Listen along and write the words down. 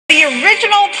The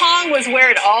original Pong was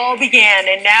where it all began,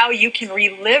 and now you can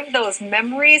relive those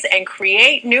memories and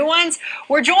create new ones.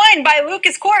 We're joined by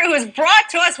Lucas Court, who has brought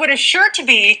to us what is sure to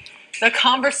be the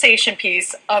conversation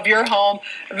piece of your home,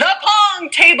 the Pong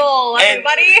Table,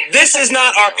 everybody. And this is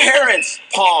not our parents'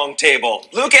 Pong Table.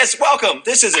 Lucas, welcome.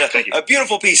 This is a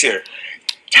beautiful piece here.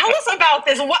 Tell us about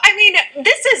this. I mean,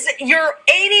 this is your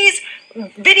 80s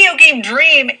video game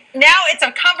dream. Now it's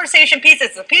a conversation piece.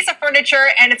 It's a piece of furniture,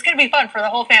 and it's going to be fun for the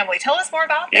whole family. Tell us more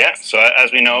about this. Yeah, so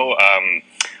as we know,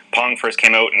 Pong first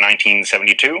came out in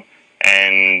 1972,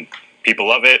 and people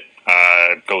love it.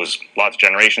 Goes lots of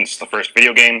generations. It's the first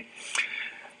video game.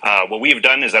 What we've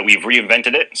done is that we've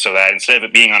reinvented it so that instead of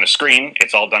it being on a screen,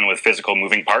 it's all done with physical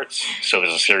moving parts. So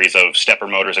there's a series of stepper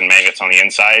motors and magnets on the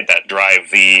inside that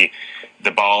drive the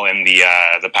ball and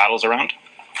the paddles around.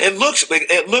 It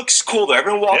looks cool though.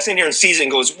 Everyone walks in here and sees it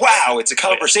and goes, "Wow!" It's a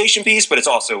conversation piece, but it's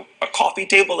also a coffee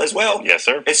table as well. Yes,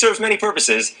 sir. It serves many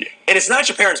purposes, and it's not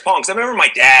your parents' Pong. Because I remember my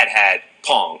dad had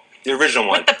Pong, the original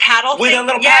one, with the paddle with thing? a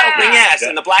little paddle thing, yes,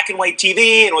 and the black and white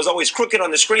TV, and it was always crooked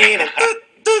on the screen. And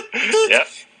Yeah.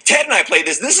 Ted and I played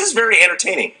this. This is very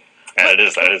entertaining. Yeah, it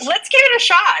is. That is. Let's give it a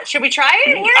shot. Should we try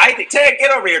it here? I think Ted, get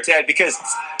over here, Ted, because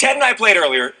Ted and I played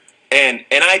earlier, and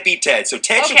I beat Ted. So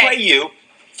Ted should play you,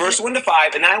 first one to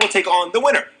 5, and then I will take on the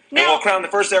winner. And we'll crown the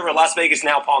first ever Las Vegas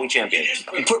Now Pong champion.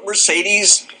 You put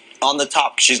Mercedes on the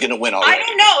top. She's going to win already. I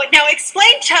don't know. Now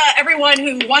explain to everyone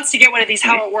who wants to get one of these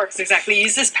how it works exactly.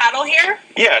 Use this paddle here?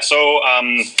 Yeah, so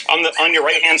on your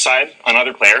right-hand side, on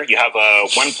other player, you have a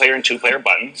 1-player and 2-player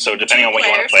button. So depending on what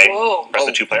you want to play, press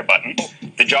the 2-player button.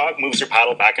 The jog moves your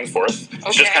paddle back and forth.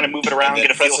 So just kind of move it around, get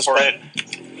a feel for it.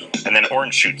 And then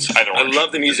orange shoots, either orange. I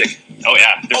love the music. Oh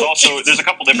yeah, there's a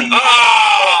couple different.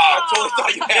 I totally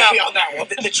thought you had me on that one.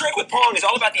 The trick with Pong is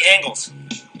all about the angles.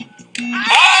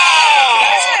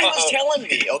 That's what he was telling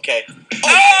me. Okay.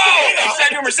 You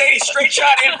said your Mercedes straight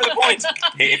shot in for the points.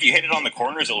 Hey, if you hit it on the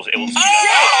corners, it'll speed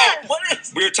up.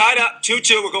 We were tied up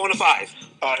 2-2. We're going to 5.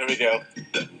 Oh, here we go.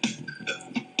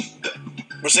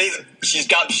 Mercedes, she's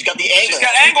got the angle. She's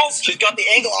got angles. She's got the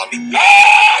angle on me.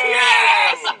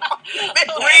 Yes!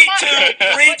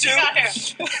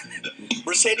 3-2.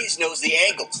 Mercedes knows the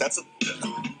angles.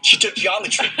 She took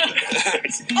geometry.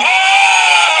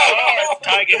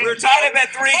 Tie game. We're tied up at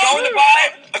 3, going to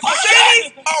 5.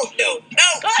 Mercedes! Oh, no.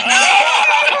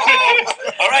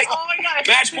 All right. Oh my gosh.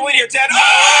 Match point here, Ted.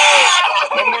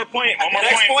 One more point.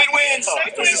 Next point wins.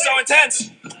 This is so intense.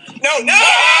 No.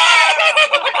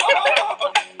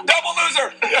 Double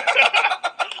loser.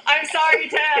 I'm sorry,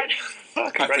 Ted. I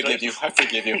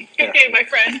forgive you. Good game, my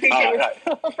friend. Good game.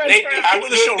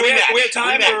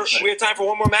 We have time for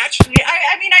one more match?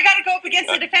 I mean, I got to go up against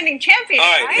the defending champion.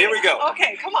 All right, here we go.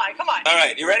 Okay, come on. All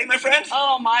right, you ready, my friend?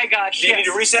 Oh my gosh. Do you need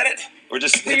to reset it? Or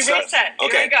just We reset.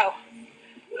 Okay. Here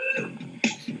we go.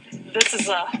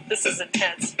 This is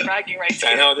intense. Bragging rights.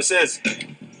 I know this is.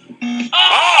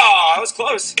 Oh, I was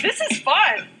close. this is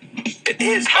fun. It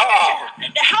is.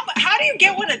 How do you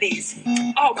get one of these?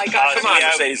 Oh my gosh. Come on, we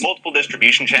have Mercedes. multiple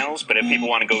distribution channels, but if people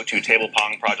want to go to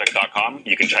tablepongproject.com,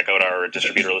 you can check out our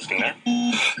distributor listing there.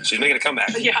 She's making a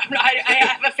comeback. Yeah, I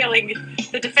have a feeling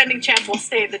the defending champ will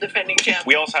stay the defending champ.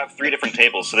 We also have 3 different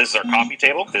tables. So this is our coffee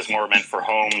table. This is more meant for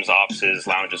homes, offices,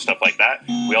 lounges, stuff like that.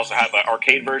 We also have an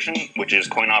arcade version, which is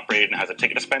coin operated and has a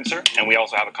ticket dispenser. And we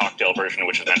also have a cocktail version,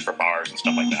 which is meant for bars and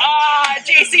stuff like that.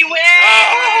 JC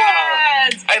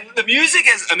wins! The music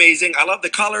is amazing. I love the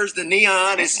colors, the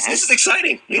neon. This is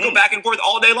exciting. You can go back and forth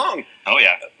all day long. Oh,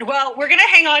 yeah. Well, we're going to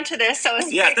hang on to this. So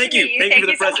it's Yeah, thank you. Thank you for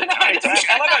the so present. much.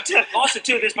 I love how Ted also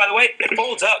too. This, by the way, it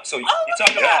folds up. So you talk look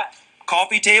at about that.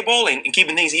 coffee table and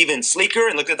keeping things even sleeker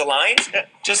and look at the lines,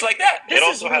 just like that. It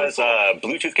also has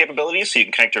Bluetooth capabilities, so you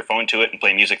can connect your phone to it and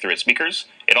play music through its speakers.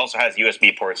 It also has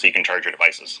USB ports, so you can charge your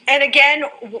devices. And again,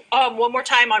 one more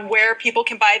time on where people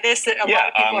can buy this. That a lot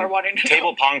of people are wanting to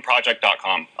know.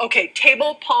 Tablepongproject.com. Okay,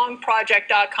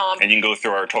 tablepongproject.com. And you can go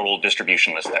through our total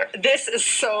distribution list there. This is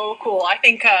so cool. I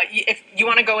think if you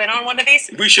want to go in on one of these.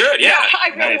 We should, yeah. I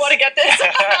really want to get this.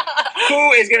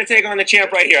 Who is going to take on the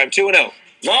champ right here? I'm 2-0.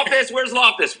 Loftus, where's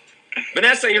Loftus?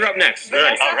 Vanessa, you're up next. All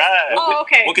right. Oh,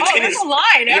 okay. We'll continue there's a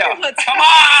line. Yeah. Everyone's Come on.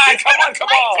 Lines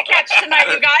to catch tonight,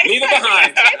 you guys. Leave it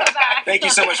behind. Save it back. Thank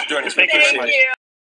you so much for joining us. We Thank appreciate it. you.